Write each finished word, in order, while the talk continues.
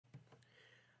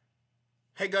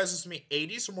Hey guys, it's me,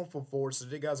 80 Someone for Forward. So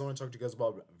today, guys, I want to talk to you guys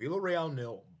about Villarreal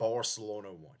 0,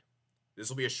 Barcelona 1. This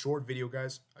will be a short video,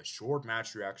 guys, a short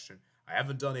match reaction. I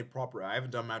haven't done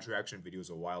match reaction videos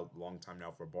a long time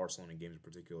now for Barcelona games in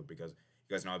particular, because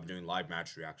you guys know I've been doing live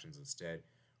match reactions instead,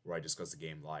 where I discuss the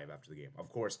game live after the game.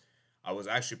 Of course, I was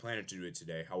actually planning to do it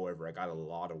today. However, I got a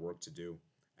lot of work to do,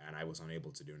 and I was unable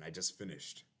to do it. And I just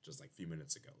finished just like a few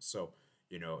minutes ago. So,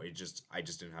 I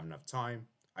just didn't have enough time.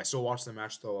 I still watched the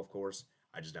match though, of course.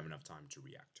 I just don't have enough time to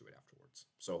react to it afterwards.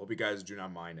 So hope you guys do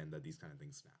not mind and that these kind of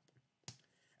things happen.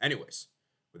 Anyways,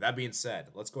 with that being said,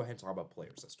 let's go ahead and talk about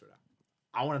players that stood out.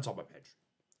 I want to talk about Pedri.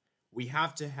 We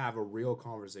have to have a real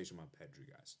conversation about Pedri,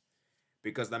 guys,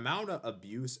 because the amount of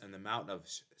abuse and the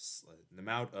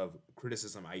amount of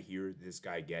criticism I hear this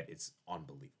guy get, it's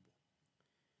unbelievable.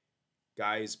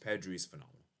 Guys, Pedri is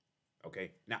phenomenal.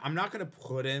 Okay, now I'm not gonna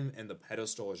put him in the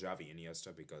pedestal of Xavi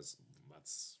Iniesta because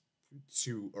that's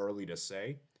too early to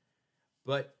say,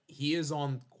 but he is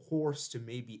on course to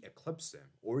maybe eclipse them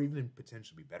or even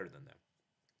potentially be better than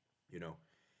them.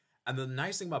 And the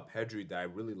nice thing about Pedri that I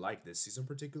really like this season in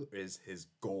particular is his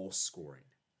goal scoring.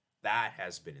 That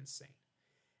has been insane.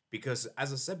 Because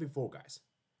as I said before, guys,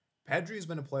 Pedri has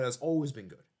been a player that's always been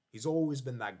good. He's always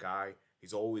been that guy.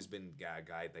 He's always been a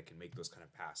guy that can make those kind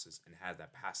of passes and has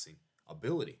that passing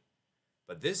ability.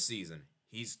 But this season,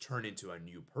 he's turned into a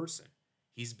new person.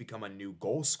 He's become a new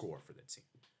goal scorer for the team,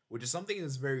 which is something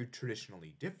that's very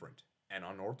traditionally different and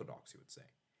unorthodox, you would say.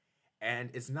 And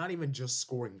it's not even just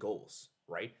scoring goals,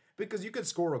 right? Because you could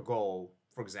score a goal,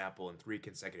 for example, in 3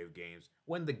 consecutive games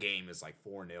when the game is like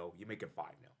 4-0, you make it 5-0.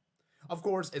 Of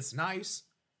course, it's nice,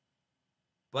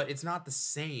 but it's not the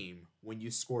same when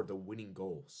you score the winning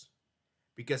goals.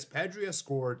 Because Pedri has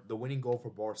scored the winning goal for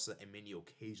Barca in many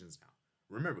occasions now.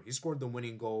 Remember, he scored the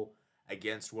winning goal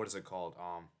against,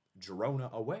 Girona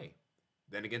away.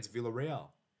 Then against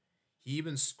Villarreal. He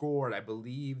even scored, I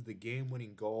believe, the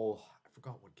game-winning goal. I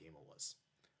forgot what game it was.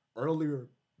 Earlier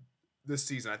this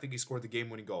season, I think he scored the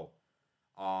game-winning goal.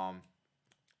 I'm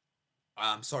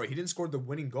sorry, he didn't score the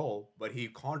winning goal, but he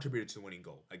contributed to the winning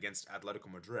goal against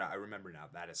Atletico Madrid. I remember now.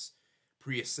 That is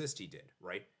pre-assist he did,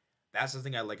 right? That's the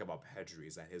thing I like about Pedri,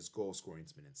 is that his goal scoring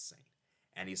has been insane.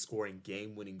 And he's scoring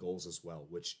game-winning goals as well,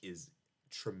 which is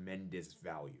tremendous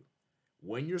value.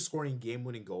 When you're scoring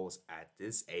game-winning goals at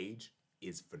this age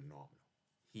is phenomenal.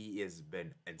 He has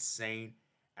been insane,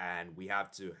 and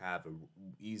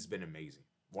he's been amazing.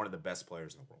 One of the best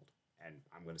players in the world. And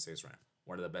I'm going to say this right now.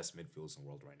 One of the best midfielders in the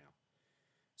world right now.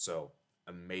 So,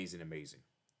 amazing, amazing.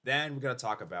 Then we're going to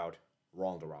talk about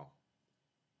Villarreal.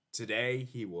 Today,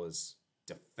 he was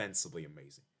defensively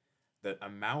amazing. The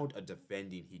amount of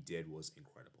defending he did was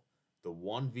incredible. The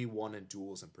 1v1 and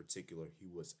duels in particular, he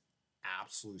was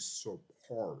absolutely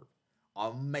superb.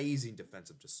 Amazing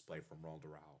defensive display from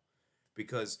Villarreal,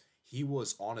 because he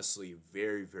was honestly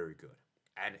very, very good.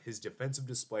 And his defensive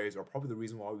displays are probably the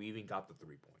reason why we even got the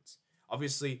 3 points.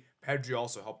 Obviously, Pedri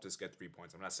also helped us get 3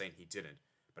 points. I'm not saying he didn't,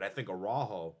 but I think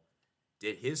Araujo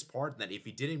did his part. That if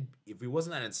he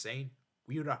wasn't that insane,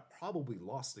 we would have probably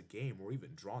lost the game or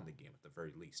even drawn the game at the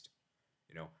very least.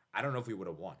 I don't know if we would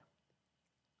have won.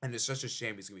 And it's such a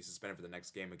shame he's going to be suspended for the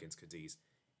next game against Cadiz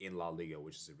in La Liga,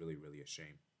 which is really, really a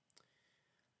shame.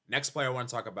 Next player I want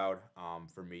to talk about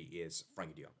for me is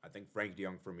Frenkie de Jong. I think Frenkie de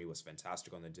Jong for me was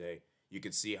fantastic on the day. You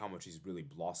could see how much he's really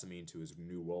blossoming into his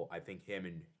new role. I think him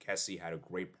and Kessie had a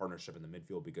great partnership in the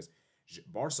midfield, because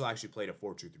Barca actually played a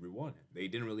 4-2-3-1. They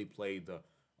didn't really play the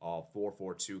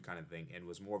 4-4-2 kind of thing, and it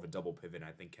was more of a double pivot. And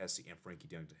I think Kessie and Frenkie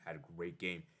de Jong had a great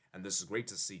game. And this is great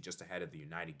to see just ahead of the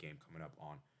United game coming up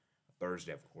on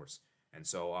Thursday, of course. And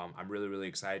so I'm really, really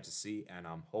excited to see. And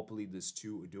hopefully this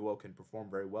duo can perform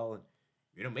very well.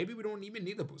 And, maybe we don't even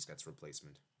need the Busquets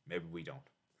replacement. Maybe we don't.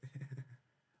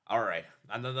 All right.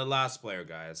 And then the last player,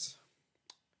 guys.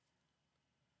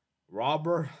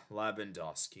 Robert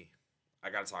Lewandowski. I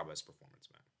got to talk about his performance,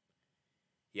 man.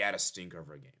 He had a stinker of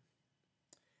a game.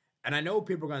 And I know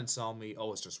people are going to tell me,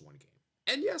 oh, it's just one game.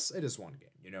 And yes, it is one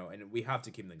game, and we have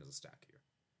to keep things a stack here.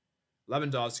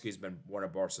 Lewandowski has been one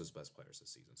of Barca's best players this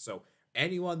season. So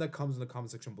anyone that comes in the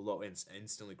comment section below and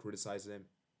instantly criticizes him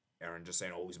and just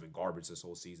saying, oh, he's been garbage this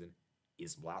whole season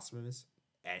is blasphemous.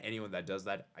 And anyone that does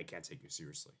that, I can't take you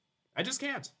seriously. I just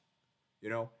can't,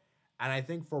 And I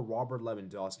think for Robert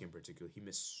Lewandowski in particular, he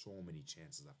missed so many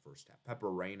chances that first half. Pepe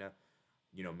Reina,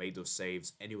 made those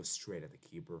saves, and he was straight at the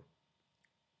keeper.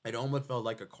 It almost felt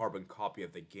like a carbon copy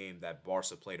of the game that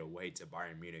Barca played away to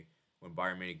Bayern Munich when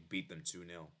Bayern Munich beat them 2-0,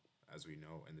 as we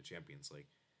know, in the Champions League.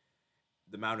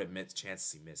 The amount of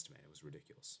chances he missed, man, it was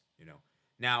ridiculous,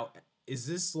 Now, is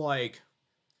this like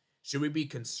Should we be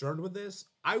concerned with this?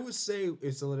 I would say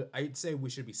it's a little. I'd say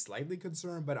we should be slightly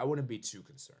concerned, but I wouldn't be too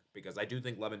concerned because I do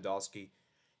think Lewandowski,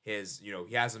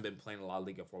 he hasn't been playing a lot of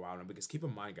Liga for a while now. Because keep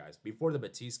in mind, guys, before the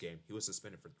Betis game, he was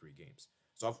suspended for 3 games.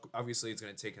 So obviously, it's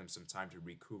going to take him some time to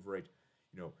recuperate.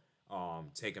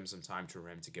 Take him some time for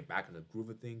him to get back in the groove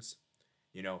of things.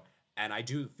 And I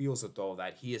do feel as though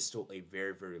that he is still a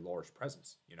very, very large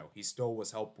presence. He still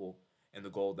was helpful in the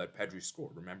goal that Pedri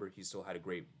scored. Remember, he still had a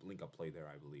great link-up play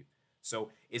there, I believe. So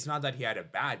it's not that he had a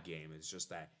bad game. It's just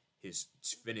that his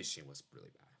finishing was really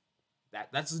bad.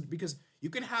 That's because you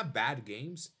can have bad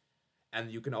games, and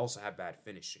you can also have bad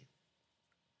finishing,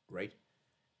 right?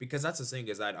 Because that's the thing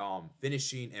is that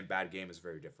finishing and bad game is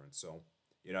very different. So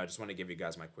I just want to give you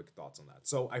guys my quick thoughts on that.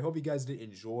 So I hope you guys did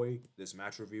enjoy this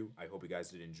match review. I hope you guys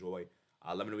did enjoy.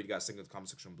 Let me know what you guys think in the comment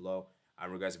section below.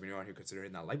 Remember, guys, if you're new on here, consider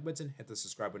hitting that like button, hit the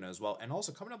subscribe button as well, and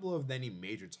also comment down below with any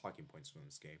major talking points from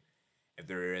this game, if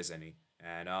there is any.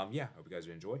 And yeah, I hope you guys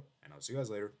enjoy, and I'll see you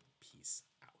guys later. Peace.